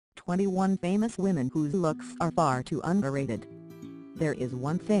21 famous women whose looks are far too underrated. There is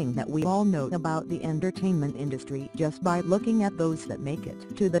one thing that we all know about the entertainment industry just by looking at those that make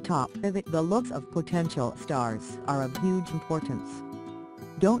it to the top of it. The looks of potential stars are of huge importance.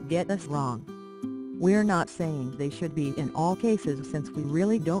 Don't get us wrong. We're not saying they should be in all cases, since we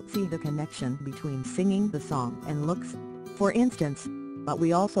really don't see the connection between singing the song and looks, for instance, but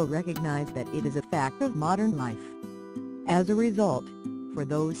we also recognize that it is a fact of modern life. As a result, for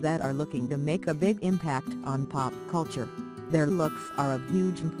those that are looking to make a big impact on pop culture, their looks are of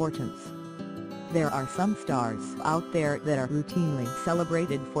huge importance. There are some stars out there that are routinely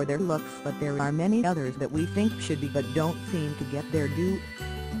celebrated for their looks, but there are many others that we think should be but don't seem to get their due.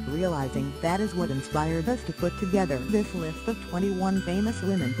 Realizing that is what inspired us to put together this list of 21 famous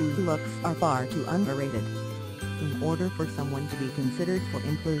women whose looks are far too underrated. In order for someone to be considered for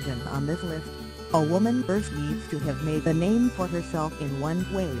inclusion on this list, a woman first needs to have made a name for herself in one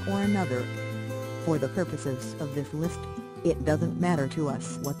way or another. For the purposes of this list, it doesn't matter to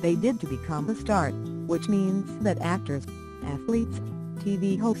us what they did to become a star, which means that actors, athletes,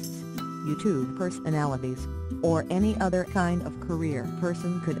 TV hosts, YouTube personalities, or any other kind of career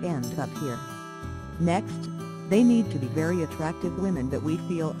person could end up here. Next, they need to be very attractive women that we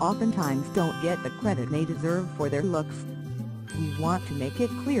feel oftentimes don't get the credit they deserve for their looks. We want to make it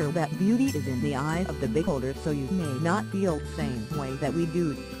clear that beauty is in the eye of the beholder, so you may not feel the same way that we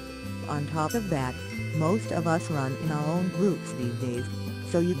do. On top of that, most of us run in our own groups these days,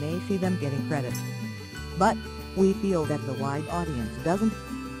 so you may see them getting credit. But we feel that the wide audience doesn't.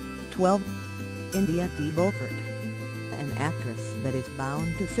 12. India D. Beaufort. An actress that is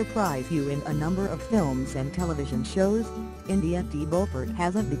bound to surprise you in a number of films and television shows, India D. Beaufort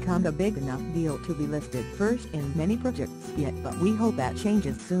hasn't become a big enough deal to be listed first in many projects yet, but we hope that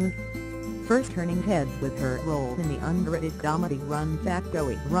changes soon. First turning heads with her role in the underrated comedy Run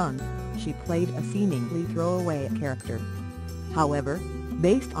Factory Run, she played a seemingly throwaway character. However,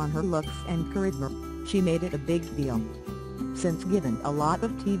 based on her looks and charisma, she made it a big deal. Since given a lot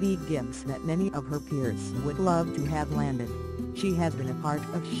of TV gigs that many of her peers would love to have landed, she has been a part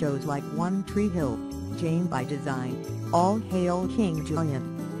of shows like One Tree Hill, Jane by Design, All Hail King Julian,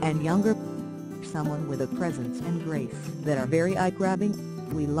 and Younger. Someone with a presence and grace that are very eye-grabbing.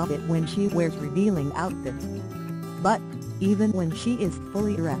 We love it when she wears revealing outfits. But, even when she is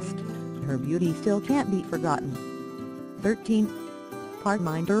fully dressed, her beauty still can't be forgotten. 13.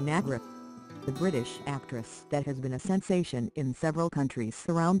 Parminder Nagra. The British actress that has been a sensation in several countries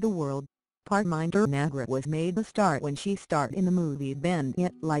around the world, Parminder Nagra was made a star when she starred in the movie Bend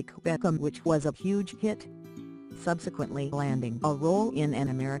It Like Beckham, which was a huge hit, subsequently landing a role in an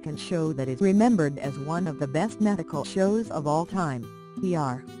American show that is remembered as one of the best medical shows of all time,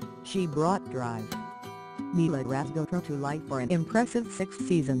 PR. She brought Drive Mila Razgota to life for an impressive 6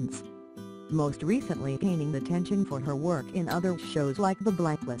 seasons. Most recently gaining attention for her work in other shows like The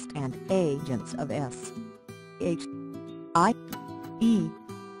Blacklist and Agents of S.H.I.E.L.D.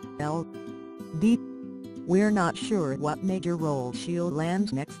 We're not sure what major role she'll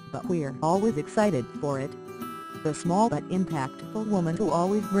land next, but we're always excited for it. The small but impactful woman who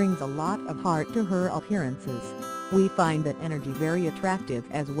always brings a lot of heart to her appearances. We find that energy very attractive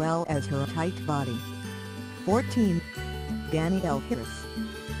as well as her tight body. 14. Danielle Harris.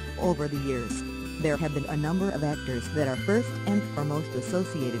 Over the years, there have been a number of actors that are first and foremost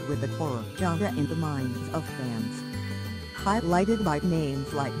associated with the horror genre in the minds of fans. Highlighted by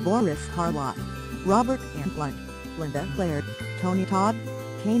names like Boris Karloff, Robert Englund, Linda Blair, Tony Todd,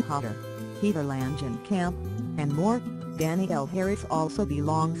 Kane Hodder, Heather Langenkamp, and more, Danielle Harris also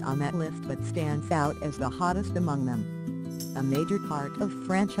belongs on that list but stands out as the hottest among them. A major part of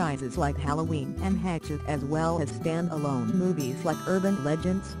franchises like Halloween and Hatchet, as well as stand-alone movies like Urban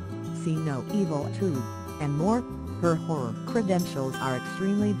Legends, See No Evil 2, and more, her horror credentials are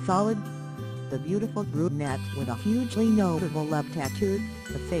extremely solid. The beautiful brunette with a hugely notable love tattoo,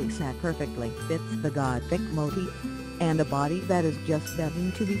 the face that perfectly fits the gothic motif, and a body that is just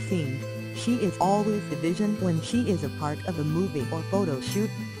begging to be seen, she is always the vision when she is a part of a movie or photo shoot.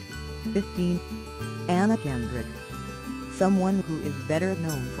 15. Anna Kendrick. Someone who is better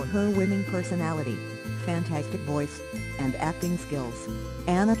known for her winning personality, fantastic voice, and acting skills.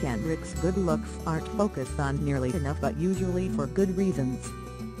 Anna Kendrick's good looks aren't focused on nearly enough, but usually for good reasons.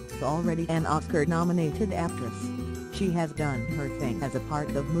 Already an Oscar-nominated actress, she has done her thing as a part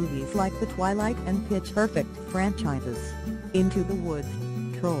of movies like the Twilight and Pitch Perfect franchises, Into the Woods,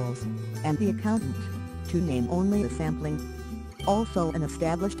 Trolls, and The Accountant, to name only a sampling. Also an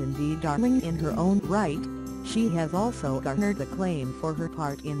established indie darling in her own right, she has also garnered acclaim for her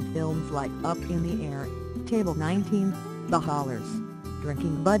part in films like Up in the Air, Table 19, The Hollers,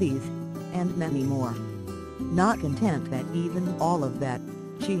 drinking buddies, and many more. Not content that even all of that,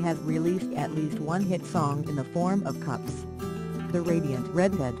 she has released at least one hit song in the form of Cups. The radiant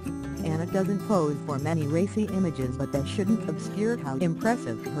redhead, Anna doesn't pose for many racy images, but that shouldn't obscure how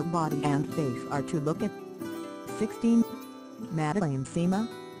impressive her body and face are to look at. 16. Madeleine Sima.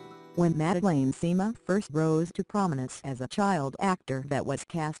 When Madeleine Sima first rose to prominence as a child actor that was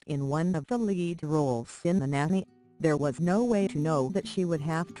cast in one of the lead roles in The Nanny, there was no way to know that she would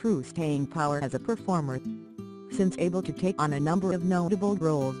have true staying power as a performer. Since able to take on a number of notable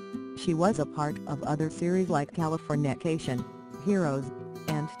roles, she was a part of other series like Californication, Heroes,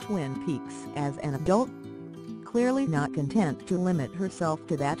 and Twin Peaks as an adult. Clearly not content to limit herself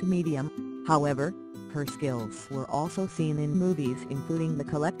to that medium, however, her skills were also seen in movies including The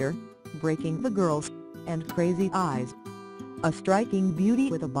Collector, Breaking the Girls, and Crazy Eyes. A striking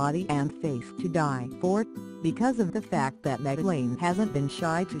beauty with a body and face to die for, because of the fact that Madeleine hasn't been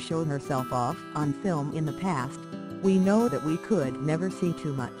shy to show herself off on film in the past, we know that we could never see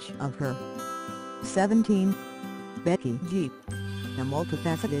too much of her. 17. Becky G. A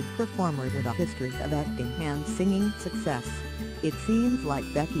multifaceted performer with a history of acting and singing success, it seems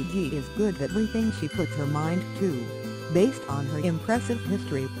like Becky G is good at everything she puts her mind to, based on her impressive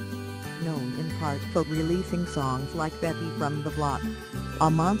history. Known in part for releasing songs like Becky from the Block, A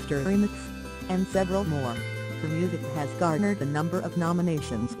Monster Remix, and several more, her music has garnered a number of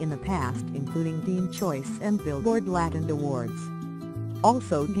nominations in the past, including Teen Choice and Billboard Latin Awards.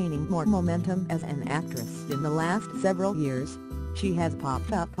 Also gaining more momentum as an actress in the last several years, she has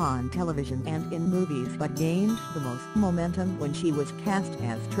popped up on television and in movies, but gained the most momentum when she was cast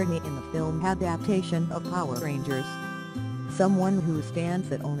as Trini in the film adaptation of Power Rangers. Someone who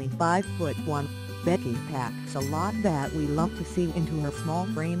stands at only 5'1", Becky packs a lot that we love to see into her small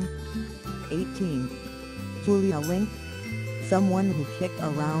frame. 18. Julia Link. Someone who kicked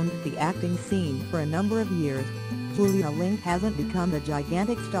around the acting scene for a number of years, Julia Link hasn't become a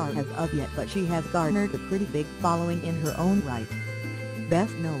gigantic star as of yet, but she has garnered a pretty big following in her own right.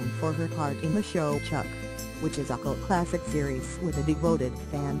 Best known for her part in the show Chuck, which is a cult classic series with a devoted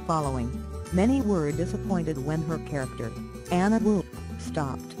fan following, many were disappointed when her character, Anna Wu,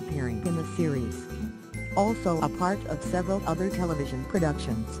 stopped appearing in the series. Also a part of several other television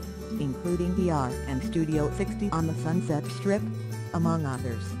productions, including PR and Studio 60 on the Sunset Strip, among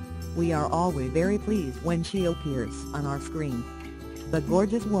others. We are always very pleased when she appears on our screen. The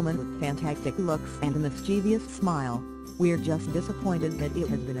gorgeous woman with fantastic looks and a mischievous smile, we're just disappointed that it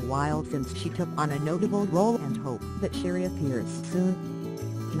has been a while since she took on a notable role and hope that she reappears soon.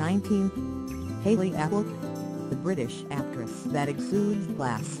 19. Hayley Atwell. The British actress that exudes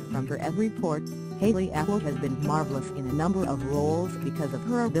class from her every port, Hayley Atwell has been marvelous in a number of roles because of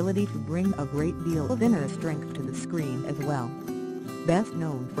her ability to bring a great deal of inner strength to the screen as well. Best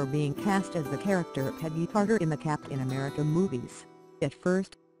known for being cast as the character Peggy Carter in the Captain America movies. At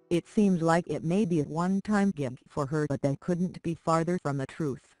first, it seemed like it may be a one-time gig for her, but that couldn't be farther from the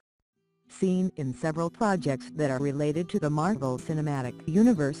truth. Seen in several projects that are related to the Marvel Cinematic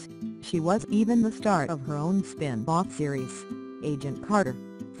Universe, she was even the star of her own spin-off series, Agent Carter,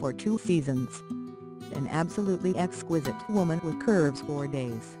 for 2 seasons. An absolutely exquisite woman with curves for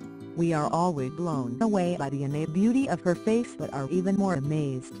days. We are always blown away by the innate beauty of her face, but are even more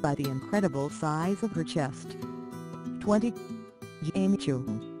amazed by the incredible size of her chest. 20. Jamie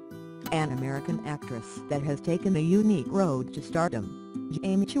Chung. An American actress that has taken a unique road to stardom.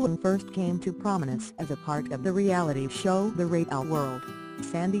 Jamie Chung first came to prominence as a part of the reality show The Real World,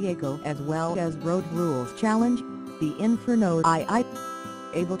 San Diego, as well as Road Rules Challenge, The Inferno II.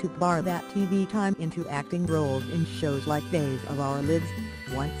 Able to bar that TV time into acting roles in shows like Days of Our Lives,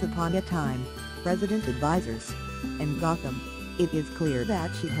 Once Upon a Time, President Advisors, and Gotham, it is clear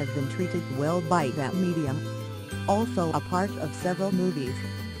that she has been treated well by that medium. Also a part of several movies,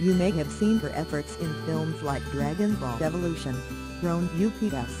 you may have seen her efforts in films like Dragon Ball Evolution, Drone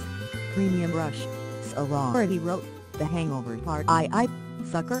UPS, Premium Rush, Sorority Row, The Hangover Part II,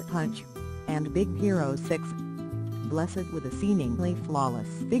 Sucker Punch, and Big Hero 6. Blessed with a seemingly flawless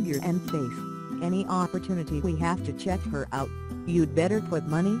figure and face, any opportunity we have to check her out, you'd better put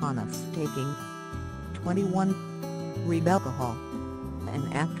money on us taking. 21. Rebecca Hall.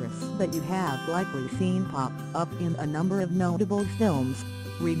 An actress that you have likely seen pop up in a number of notable films,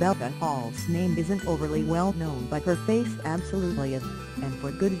 Rebecca Hall's name isn't overly well known, but her face absolutely is, and for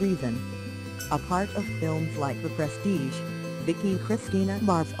good reason. A part of films like The Prestige, Vicky Cristina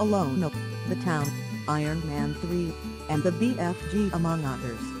Barcelona, The Town, Iron Man 3, and The BFG, among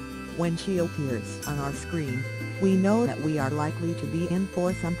others. When she appears on our screen, we know that we are likely to be in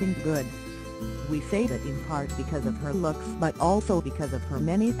for something good. We say that in part because of her looks but also because of her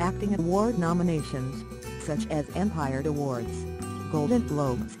many acting award nominations, such as Empire Awards, Golden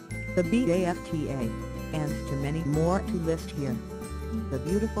Globes, the BAFTA, and too many more to list here. The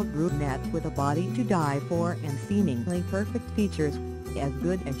beautiful brunette with a body to die for and seemingly perfect features, as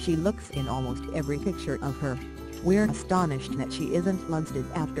good as she looks in almost every picture of her. We're astonished that she isn't listed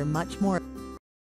after much more.